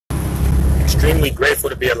extremely grateful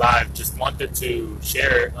to be alive. Just wanted to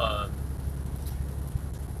share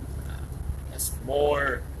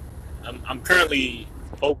more. I'm currently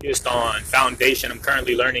focused on foundation. I'm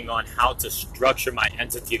currently learning on how to structure my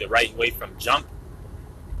entity the right way from jump.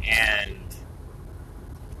 And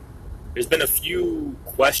there's been a few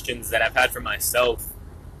questions that I've had for myself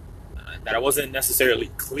that I wasn't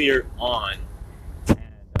necessarily clear on. And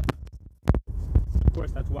of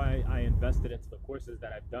course, that's why I invested into the courses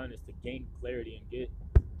that I've done, is to gain clarity and get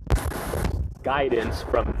guidance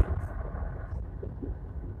from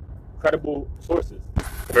credible sources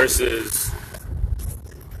versus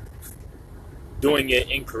doing it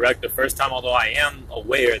incorrect the first time. Although I am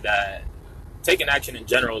aware that taking action in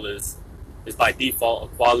general is by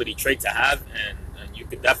default a quality trait to have, and you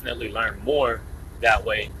could definitely learn more that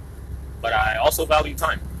way. But I also value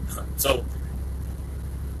time. So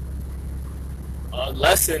a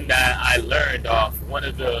lesson that I learned off one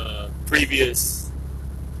of the previous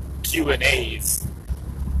Q&As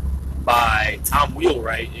by Tom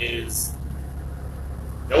Wheelwright is,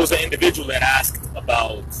 there was an individual that asked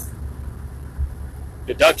about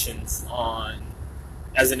deductions on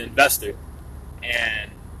as an investor,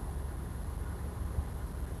 and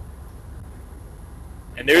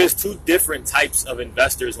there is two different types of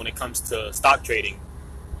investors when it comes to stock trading.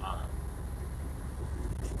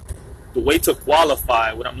 The way to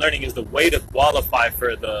qualify, what I'm learning is the way to qualify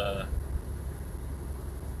for the,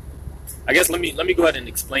 I guess let me go ahead and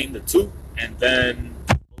explain the two, and then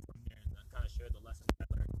go from there and kind of share the lessons I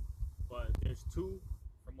learned. But there's two,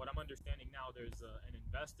 from what I'm understanding now. There's an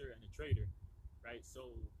investor and a trader, right?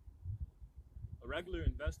 So a regular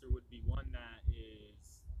investor would be one that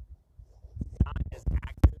is not as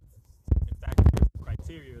active. In fact, there's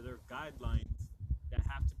criteria, there are guidelines that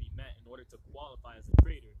have to be met in order to qualify as a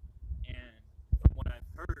trader. And from what I've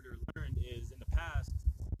heard or learned is, in the past,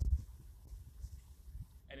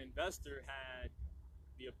 an investor had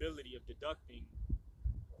the ability of deducting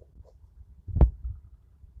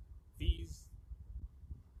fees,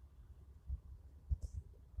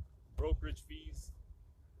 brokerage fees,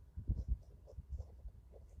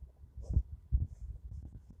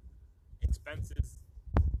 expenses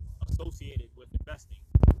associated with investing,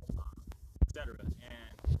 etc.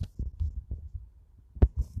 And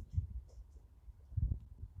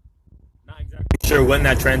not exactly sure when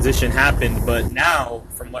that transition happened, but now,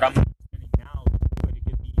 from what I'm understanding now, the way to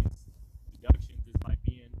get these deductions is by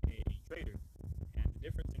being a trader. And the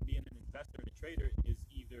difference in being an investor and a trader is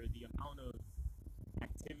either the amount of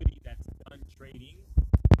activity that's done trading,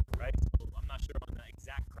 right? So I'm not sure on the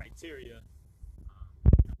exact criteria.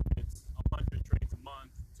 It's 100 trades a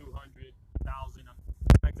month, 200, 1,000. I'm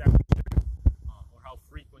not exactly sure, or how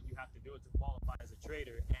frequent you have to do it to qualify as a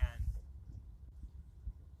trader. And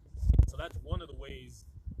so that's one of the ways.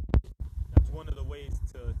 That's one of the ways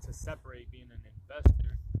to separate being an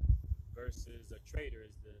investor versus a trader,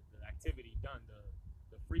 is the activity done,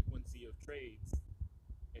 the frequency of trades,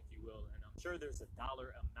 if you will. And I'm sure there's a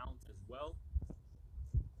dollar amount as well,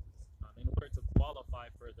 in order to qualify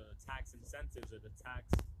for the tax incentives, or the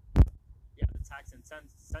tax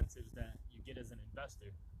incentives that you get as an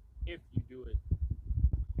investor, if you do it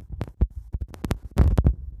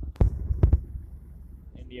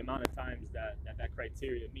in the amount of times that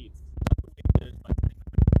criteria meets.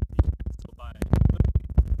 So by the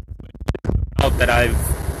route that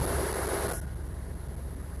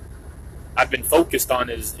I've been focused on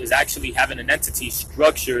is actually having an entity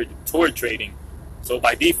structured toward trading. So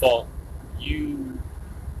by default, you,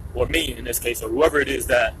 or me in this case, or whoever it is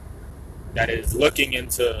that is looking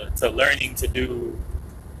into learning to do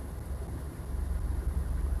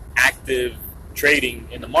active trading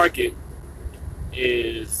in the market,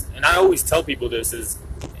 is, and I always tell people this, is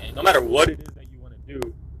no matter what it is that you want to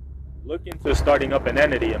do, look into starting up an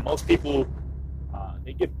entity. And most people,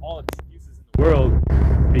 they give all excuses in the world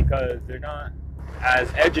because they're not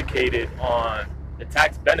as educated on the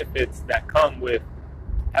tax benefits that come with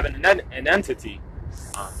having an entity.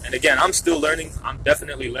 And again, I'm still learning. I'm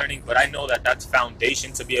definitely learning, but I know that that's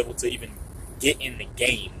foundation to be able to even get in the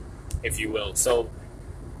game, if you will. So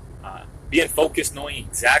being focused, knowing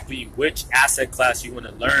exactly which asset class you want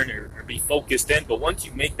to learn or be focused in. But once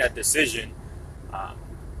you make that decision,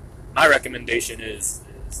 my recommendation is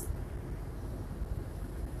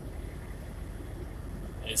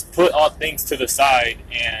put all things to the side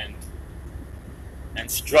and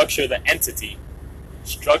structure the entity.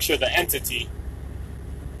 Structure the entity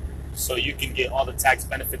so you can get all the tax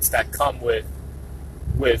benefits that come with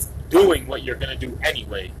doing what you're going to do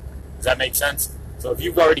anyway. Does that make sense? So if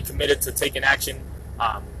you've already committed to taking action,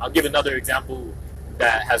 I'll give another example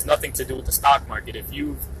that has nothing to do with the stock market. If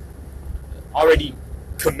you've already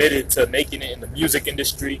committed to making it in the music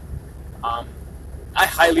industry, I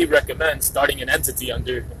highly recommend starting an entity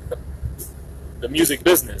under the music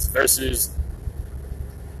business versus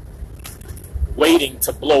waiting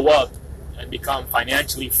to blow up and become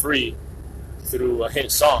financially free through a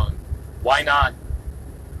hit song. Why not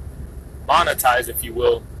monetize, if you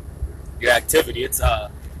will, your activity? It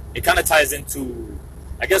kind of ties into,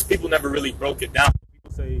 I guess people never really broke it down.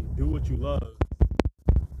 People say, do what you love,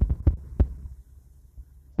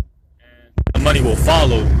 and the money will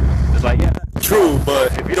follow. It's like, yeah, that's true,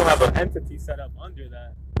 but if you don't have an entity set up under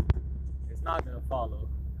that, it's not going to follow,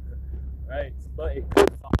 right? But it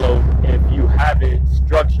could follow if you have it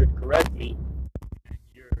structured correctly and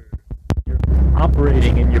you're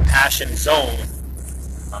operating in your passion zone.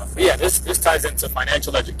 But yeah, this ties into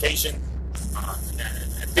financial education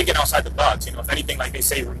and thinking outside the box. If anything, like they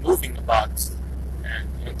say, removing the box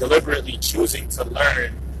and deliberately choosing to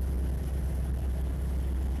learn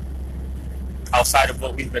outside of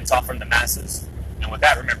what we've been taught from the masses. And with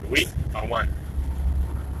that, remember, we are one.